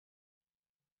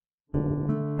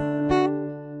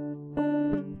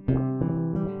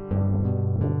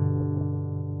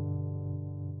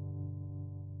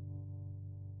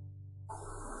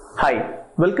Hi,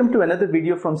 welcome to another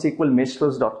video from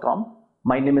SQLmaestros.com.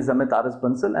 My name is Amit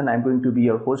Bansal and I'm going to be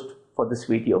your host for this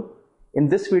video. In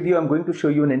this video, I'm going to show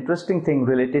you an interesting thing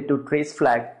related to trace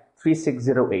flag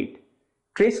 3608.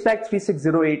 Trace flag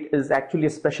 3608 is actually a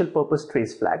special purpose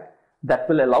trace flag that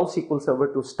will allow SQL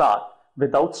Server to start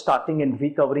without starting and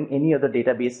recovering any other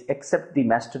database except the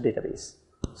master database.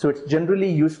 So it's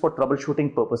generally used for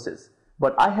troubleshooting purposes.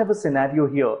 But I have a scenario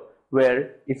here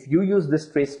where if you use this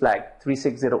trace flag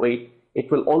 3608, it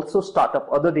will also start up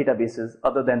other databases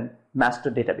other than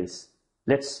master database.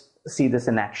 Let's see this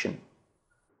in action.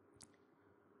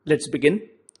 Let's begin.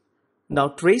 Now,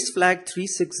 trace flag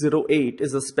 3608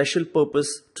 is a special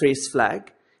purpose trace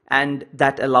flag, and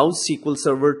that allows SQL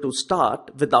Server to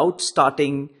start without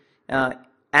starting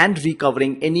and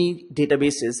recovering any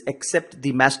databases except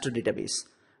the master database,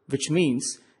 which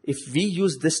means if we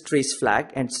use this trace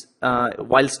flag and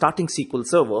while starting SQL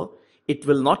Server, it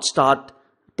will not start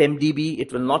TempDB,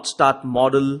 it will not start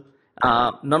model,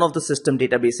 none of the system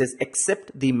databases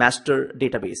except the master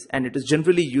database, and it is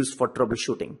generally used for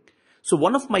troubleshooting. So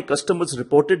one of my customers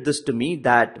reported this to me,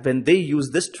 that when they use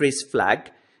this trace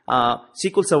flag,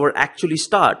 SQL Server actually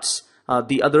starts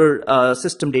the other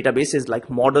system databases like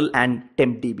model and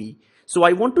TempDB. So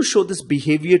I want to show this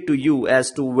behavior to you as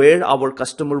to where our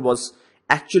customer was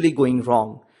actually going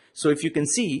wrong. So if you can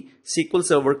see, SQL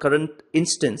Server current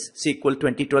instance SQL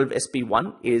 2012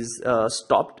 SP1 is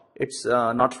stopped. It's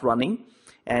not running,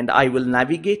 and I will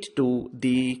navigate to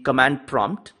the command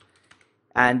prompt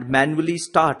and manually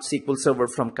start SQL Server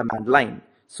from command line.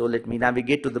 So let me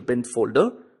navigate to the bin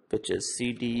folder, which is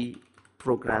cd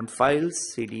program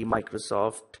files, cd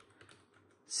Microsoft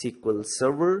SQL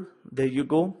Server. There you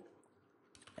go.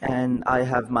 And I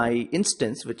have my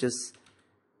instance, which is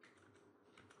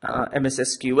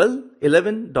MSSQL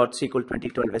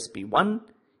 11.SQL2012 SP1,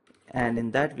 and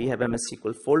in that we have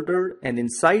MSSQL folder, and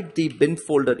inside the bin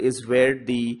folder is where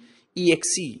the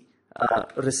exe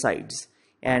resides,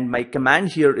 and my command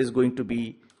here is going to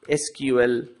be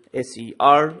SQL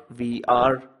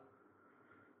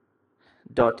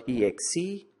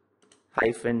servr.exe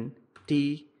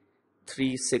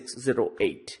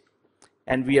 -t3608,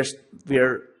 and we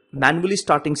are manually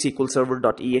starting SQL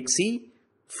server.exe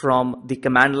from the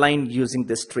command line using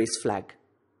this trace flag.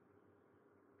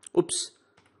 Oops,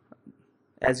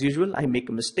 as usual I make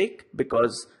a mistake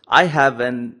because I have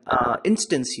an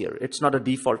instance here. It's not a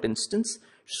default instance,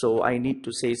 so I need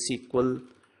to say SQL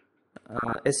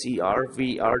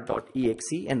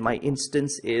servr.exe, and my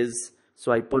instance is,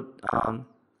 so I put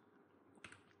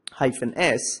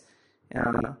 -s,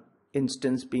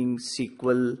 instance being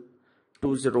SQL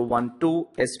 2012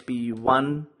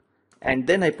 SP1, and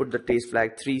then I put the trace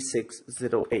flag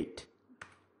 3608.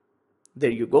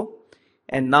 There you go.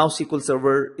 And now SQL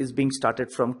Server is being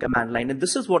started from command line. And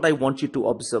this is what I want you to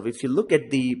observe. If you look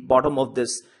at the bottom of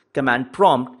this command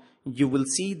prompt, you will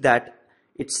see that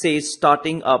it says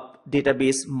starting up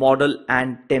database model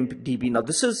and TempDB. Now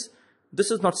this is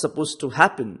not supposed to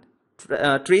happen.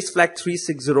 Trace flag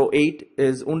 3608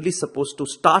 is only supposed to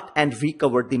start and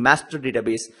recover the master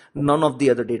database, none of the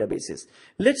other databases.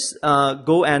 Let's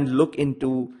go and look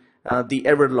into the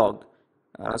error log,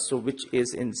 so which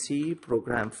is in C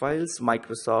program files,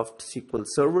 Microsoft SQL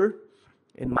Server,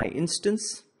 in my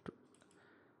instance,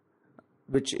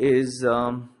 which is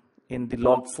in the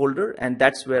log folder, and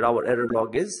that's where our error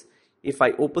log is. If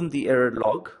I open the error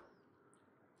log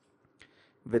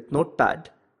with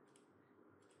Notepad,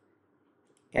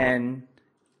 and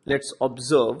let's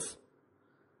observe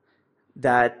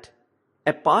that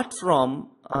apart from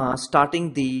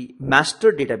starting the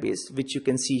master database, which you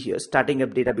can see here, starting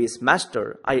up database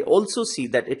master, I also see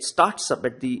that it starts up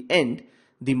at the end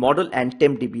the model and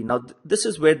TempDB. Now this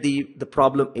is where the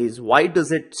problem is. Why does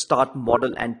it start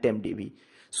model and TempDB?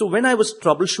 So when I was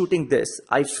troubleshooting this,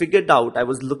 I figured out, I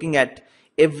was looking at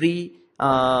every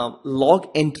log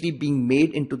entry being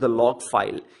made into the log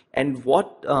file, and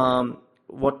what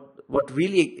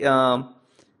really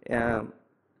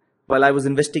while I was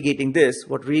investigating this,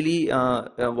 what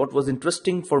was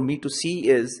interesting for me to see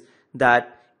is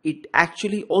that it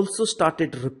actually also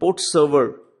started report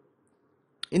server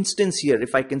instance here.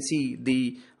 If I can see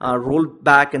the roll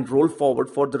back and roll forward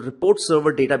for the report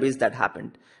server database that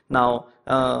happened. Now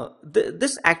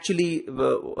this actually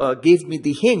gave me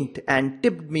the hint and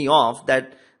tipped me off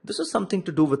that this is something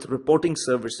to do with reporting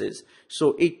services.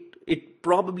 So it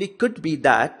probably could be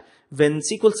that when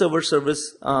SQL Server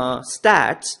service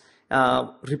stats,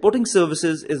 reporting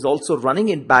services is also running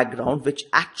in background, which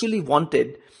actually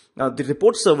wanted the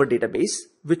report server database,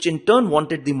 which in turn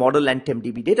wanted the model and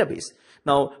TempDB database.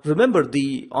 Now, remember,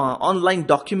 the online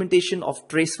documentation of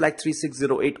TraceFlag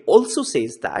 3608 also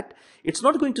says that it's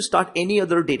not going to start any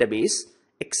other database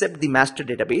except the master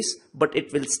database, but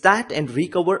it will start and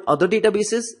recover other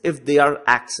databases if they are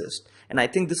accessed. And I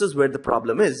think this is where the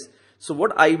problem is. So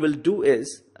what I will do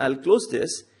is I'll close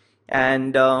this,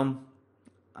 and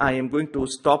I am going to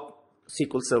stop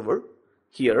SQL Server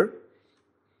here,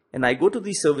 and I go to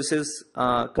the services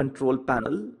control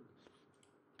panel,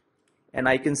 and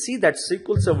I can see that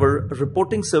SQL Server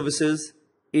reporting services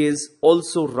is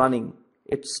also running.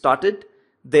 It started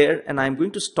there, and I'm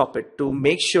going to stop it to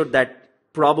make sure that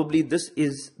probably this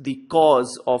is the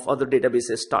cause of other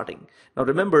databases starting. Now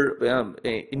remember,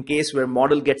 in case where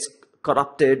model gets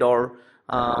corrupted or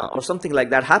something like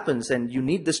that happens, and you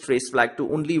need this trace flag to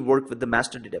only work with the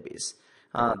master database.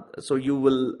 So you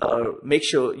will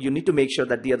you need to make sure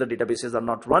that the other databases are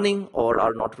not running or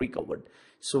are not recovered.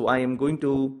 So I am going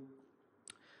to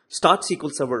start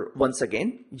SQL Server once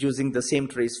again using the same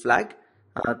trace flag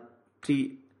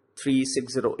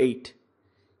 3608.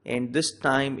 And this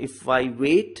time, if I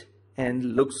wait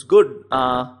and looks good,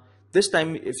 this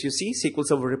time if you see, SQL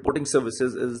Server reporting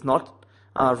services is not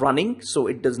running, so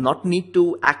it does not need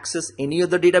to access any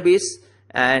other database,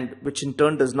 and which in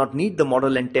turn does not need the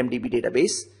model and TempDB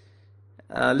database.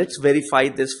 Let's verify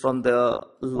this from the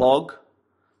log.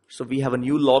 So we have a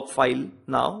new log file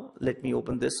now. Let me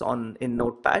open this in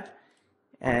Notepad,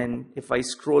 and if I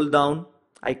scroll down,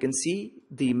 I can see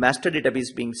the master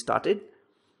database being started,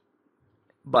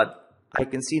 but I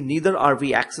can see neither are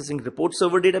we accessing report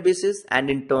server databases, and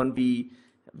in turn we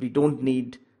don't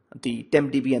need the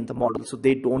TempDB and the model, so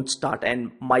they don't start,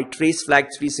 and my trace flag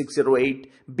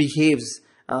 3608 behaves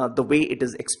the way it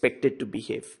is expected to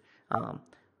behave.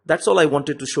 That's all I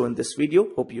wanted to show in this video.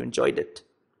 Hope you enjoyed it.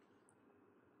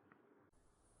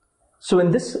 So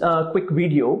in this quick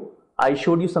video, I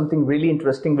showed you something really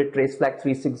interesting with trace flag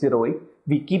 3608.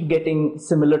 We keep getting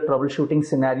similar troubleshooting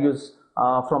scenarios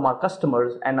from our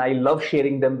customers, and I love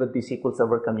sharing them with the SQL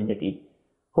Server community.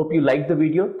 Hope you liked the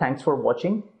video. Thanks for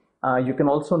watching. You can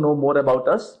also know more about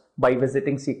us by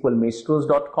visiting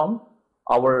SQLmaestros.com.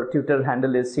 Our Twitter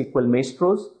handle is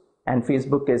SQLmaestros, and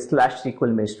Facebook is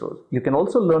 /SQLmaestros. You can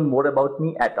also learn more about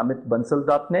me at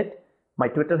amitbansal.net. My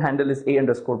Twitter handle is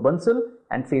 _Bansal,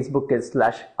 and Facebook is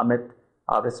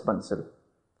 /AmitRSBansal.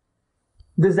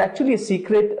 There's actually a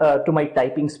secret to my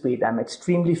typing speed. I'm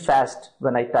extremely fast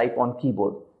when I type on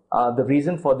keyboard. The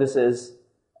reason for this is